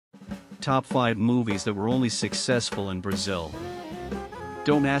Top 5 movies that were only successful in Brazil.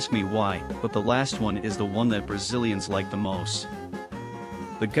 Don't ask me why, but the last one is the one that Brazilians like the most.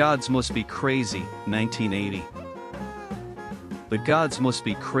 The Gods Must Be Crazy, 1980. The Gods Must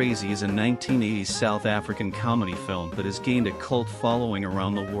Be Crazy is a 1980s South African comedy film that has gained a cult following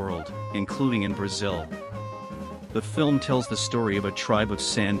around the world, including in Brazil. The film tells the story of a tribe of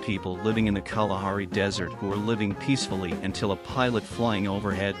sand people living in the Kalahari desert who are living peacefully until a pilot flying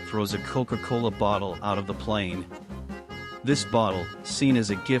overhead throws a Coca-Cola bottle out of the plane. This bottle, seen as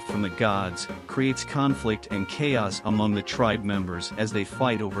a gift from the gods, creates conflict and chaos among the tribe members as they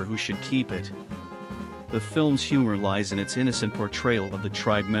fight over who should keep it. The film's humor lies in its innocent portrayal of the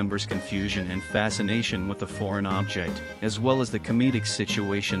tribe members' confusion and fascination with the foreign object, as well as the comedic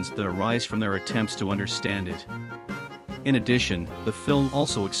situations that arise from their attempts to understand it. In addition, the film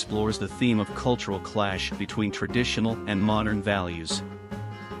also explores the theme of cultural clash between traditional and modern values.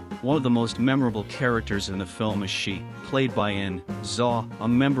 One of the most memorable characters in the film is she, played by Zaw, a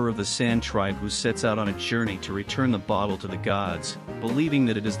member of the Sand tribe who sets out on a journey to return the bottle to the gods, believing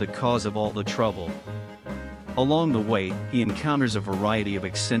that it is the cause of all the trouble. Along the way, he encounters a variety of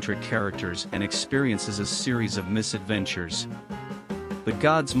eccentric characters and experiences a series of misadventures. The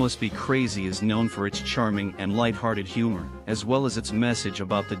Gods Must Be Crazy is known for its charming and light-hearted humor, as well as its message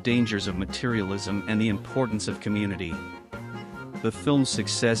about the dangers of materialism and the importance of community. The film's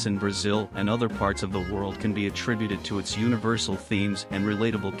success in Brazil and other parts of the world can be attributed to its universal themes and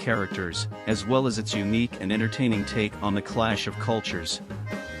relatable characters, as well as its unique and entertaining take on the clash of cultures.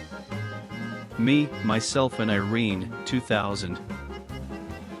 Me, Myself and Irene, 2000.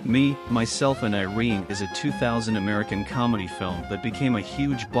 Me, Myself and Irene is a 2000 American comedy film that became a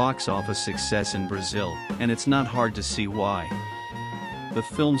huge box office success in Brazil, and it's not hard to see why. The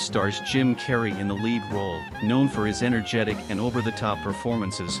film stars Jim Carrey in the lead role, known for his energetic and over-the-top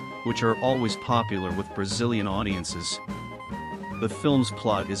performances, which are always popular with Brazilian audiences. The film's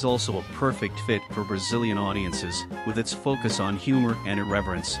plot is also a perfect fit for Brazilian audiences, with its focus on humor and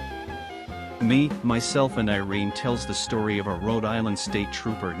irreverence. Me, Myself and Irene tells the story of a Rhode Island state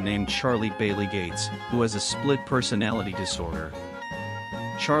trooper named Charlie Bailey Gates, who has a split personality disorder.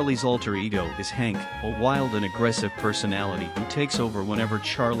 Charlie's alter ego is Hank, a wild and aggressive personality who takes over whenever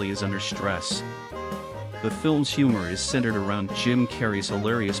Charlie is under stress. The film's humor is centered around Jim Carrey's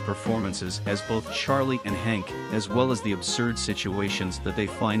hilarious performances as both Charlie and Hank, as well as the absurd situations that they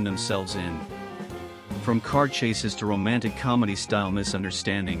find themselves in. From car chases to romantic comedy-style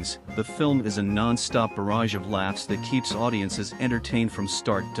misunderstandings, the film is a non-stop barrage of laughs that keeps audiences entertained from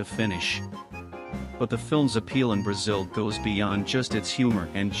start to finish. But the film's appeal in Brazil goes beyond just its humor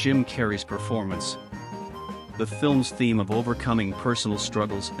and Jim Carrey's performance. The film's theme of overcoming personal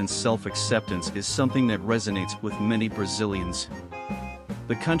struggles and self-acceptance is something that resonates with many Brazilians.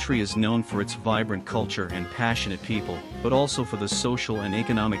 The country is known for its vibrant culture and passionate people, but also for the social and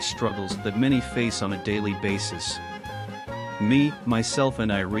economic struggles that many face on a daily basis. Me, Myself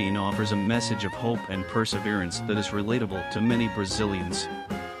and Irene offers a message of hope and perseverance that is relatable to many Brazilians.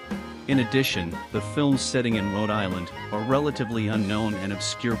 In addition, the film's setting in Rhode Island, a relatively unknown and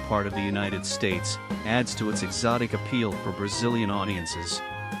obscure part of the United States, adds to its exotic appeal for Brazilian audiences.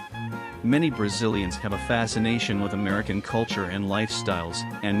 Many Brazilians have a fascination with American culture and lifestyles,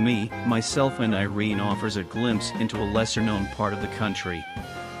 and Me, Myself and Irene offers a glimpse into a lesser-known part of the country.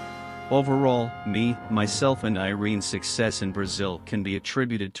 Overall, Me, Myself and Irene's success in Brazil can be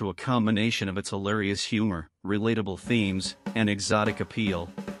attributed to a combination of its hilarious humor, relatable themes, and exotic appeal.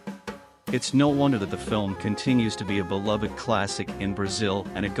 It's no wonder that the film continues to be a beloved classic in Brazil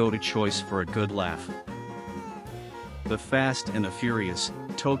and a go-to choice for a good laugh. The Fast and the Furious,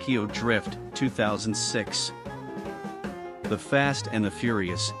 Tokyo Drift, 2006. The Fast and the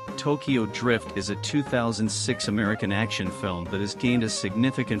Furious, Tokyo Drift is a 2006 American action film that has gained a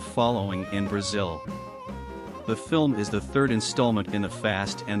significant following in Brazil. The film is the third installment in the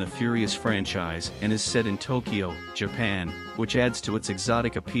Fast and the Furious franchise and is set in Tokyo, Japan, which adds to its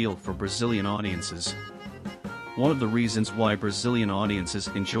exotic appeal for Brazilian audiences. One of the reasons why Brazilian audiences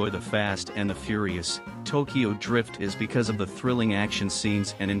enjoy The Fast and the Furious, Tokyo Drift is because of the thrilling action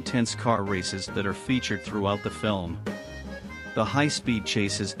scenes and intense car races that are featured throughout the film. The high-speed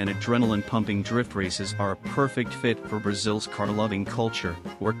chases and adrenaline-pumping drift races are a perfect fit for Brazil's car-loving culture,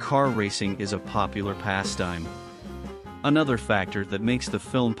 where car racing is a popular pastime. Another factor that makes the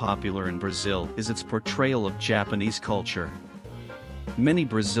film popular in Brazil is its portrayal of Japanese culture. Many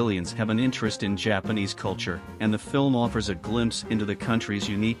Brazilians have an interest in Japanese culture, and the film offers a glimpse into the country's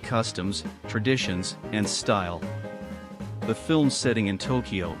unique customs, traditions, and style. The film's setting in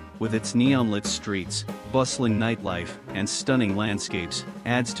Tokyo, with its neon-lit streets, bustling nightlife, and stunning landscapes,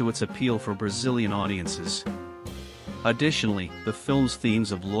 adds to its appeal for Brazilian audiences. Additionally, the film's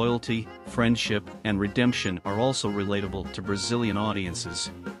themes of loyalty, friendship, and redemption are also relatable to Brazilian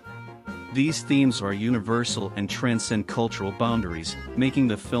audiences. These themes are universal and transcend cultural boundaries, making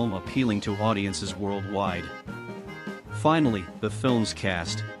the film appealing to audiences worldwide. Finally, the film's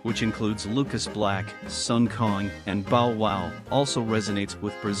cast, which includes Lucas Black, Sun Kong, and Bow Wow, also resonates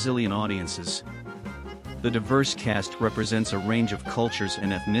with Brazilian audiences. The diverse cast represents a range of cultures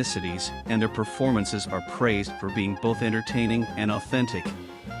and ethnicities, and their performances are praised for being both entertaining and authentic.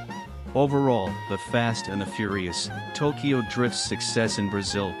 Overall, The Fast and the Furious, Tokyo Drift's success in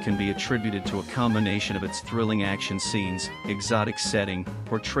Brazil can be attributed to a combination of its thrilling action scenes, exotic setting,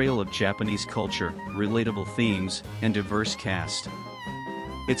 portrayal of Japanese culture, relatable themes, and diverse cast.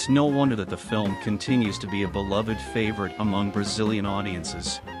 It's no wonder that the film continues to be a beloved favorite among Brazilian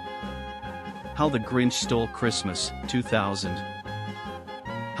audiences. How the Grinch Stole Christmas, 2000.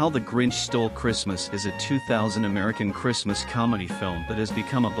 How the Grinch Stole Christmas is a 2000 American Christmas comedy film that has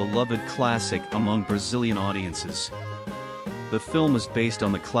become a beloved classic among Brazilian audiences. The film is based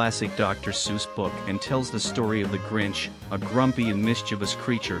on the classic Dr. Seuss book and tells the story of the Grinch, a grumpy and mischievous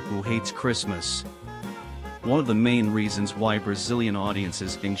creature who hates Christmas. One of the main reasons why Brazilian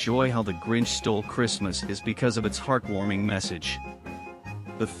audiences enjoy How the Grinch Stole Christmas is because of its heartwarming message.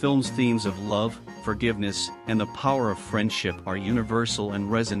 The film's themes of love, forgiveness, and the power of friendship are universal and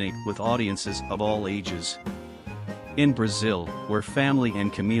resonate with audiences of all ages. In Brazil, where family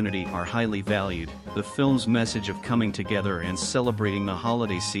and community are highly valued, the film's message of coming together and celebrating the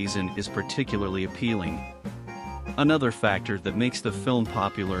holiday season is particularly appealing. Another factor that makes the film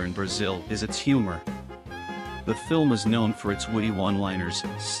popular in Brazil is its humor. The film is known for its witty one-liners,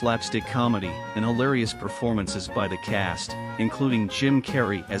 slapstick comedy, and hilarious performances by the cast, including Jim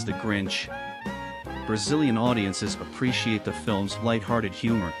Carrey as the Grinch. Brazilian audiences appreciate the film's lighthearted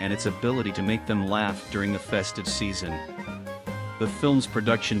humor and its ability to make them laugh during the festive season. The film's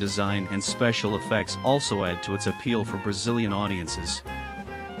production design and special effects also add to its appeal for Brazilian audiences.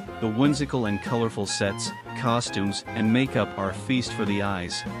 The whimsical and colorful sets, costumes, and makeup are a feast for the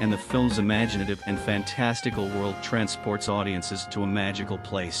eyes, and the film's imaginative and fantastical world transports audiences to a magical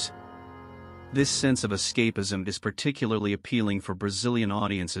place. This sense of escapism is particularly appealing for Brazilian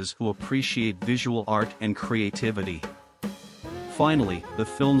audiences who appreciate visual art and creativity. Finally, the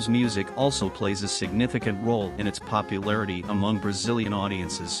film's music also plays a significant role in its popularity among Brazilian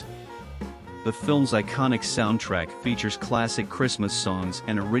audiences. The film's iconic soundtrack features classic Christmas songs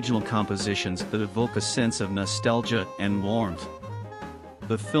and original compositions that evoke a sense of nostalgia and warmth.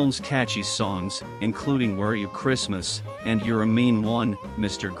 The film's catchy songs, including Where Are You Christmas and You're a Mean One,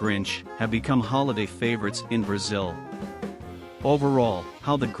 Mr. Grinch, have become holiday favorites in Brazil. Overall,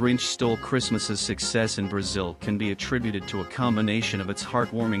 How the Grinch Stole Christmas's success in Brazil can be attributed to a combination of its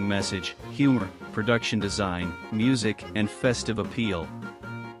heartwarming message, humor, production design, music, and festive appeal.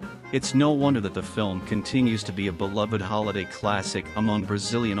 It's no wonder that the film continues to be a beloved holiday classic among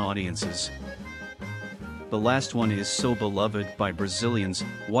Brazilian audiences. The last one is so beloved by Brazilians,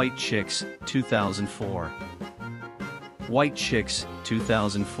 White Chicks, 2004. White Chicks,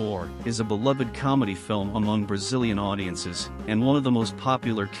 2004, is a beloved comedy film among Brazilian audiences, and one of the most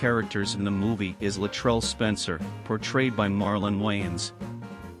popular characters in the movie is Latrell Spencer, portrayed by Marlon Wayans.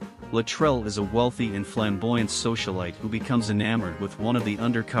 Latrell is a wealthy and flamboyant socialite who becomes enamored with one of the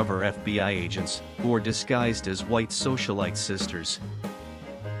undercover FBI agents, who are disguised as white socialite sisters.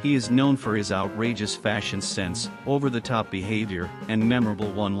 He is known for his outrageous fashion sense, over-the-top behavior, and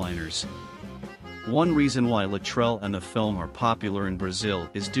memorable one-liners. One reason why Latrell and the film are popular in Brazil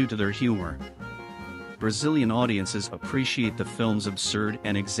is due to their humor. Brazilian audiences appreciate the film's absurd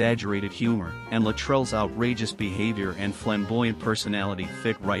and exaggerated humor, and Latrell's outrageous behavior and flamboyant personality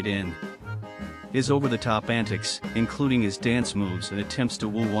fit right in. His over-the-top antics, including his dance moves and attempts to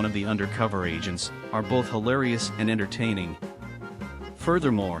woo one of the undercover agents, are both hilarious and entertaining.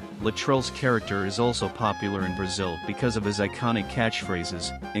 Furthermore, Latrell's character is also popular in Brazil because of his iconic catchphrases,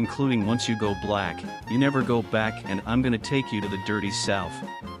 including "Once you go black, you never go back," and "I'm gonna take you to the dirty South."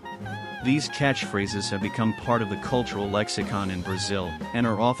 These catchphrases have become part of the cultural lexicon in Brazil, and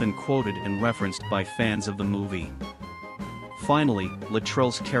are often quoted and referenced by fans of the movie. Finally,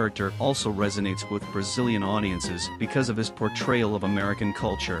 Latrell's character also resonates with Brazilian audiences because of his portrayal of American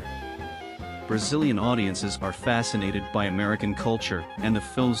culture. Brazilian audiences are fascinated by American culture, and the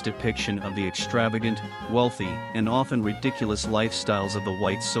film's depiction of the extravagant, wealthy, and often ridiculous lifestyles of the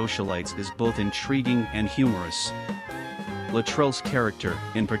white socialites is both intriguing and humorous. Latrell's character,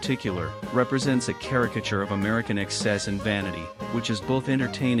 in particular, represents a caricature of American excess and vanity, which is both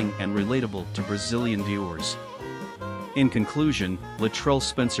entertaining and relatable to Brazilian viewers. In conclusion, Latrell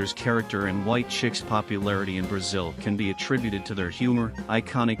Spencer's character and White Chick's popularity in Brazil can be attributed to their humor,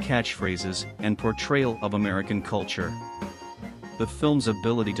 iconic catchphrases, and portrayal of American culture. The film's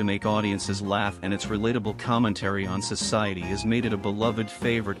ability to make audiences laugh and its relatable commentary on society has made it a beloved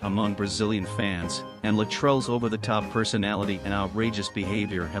favorite among Brazilian fans, and Latrell's over-the-top personality and outrageous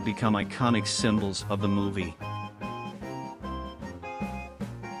behavior have become iconic symbols of the movie.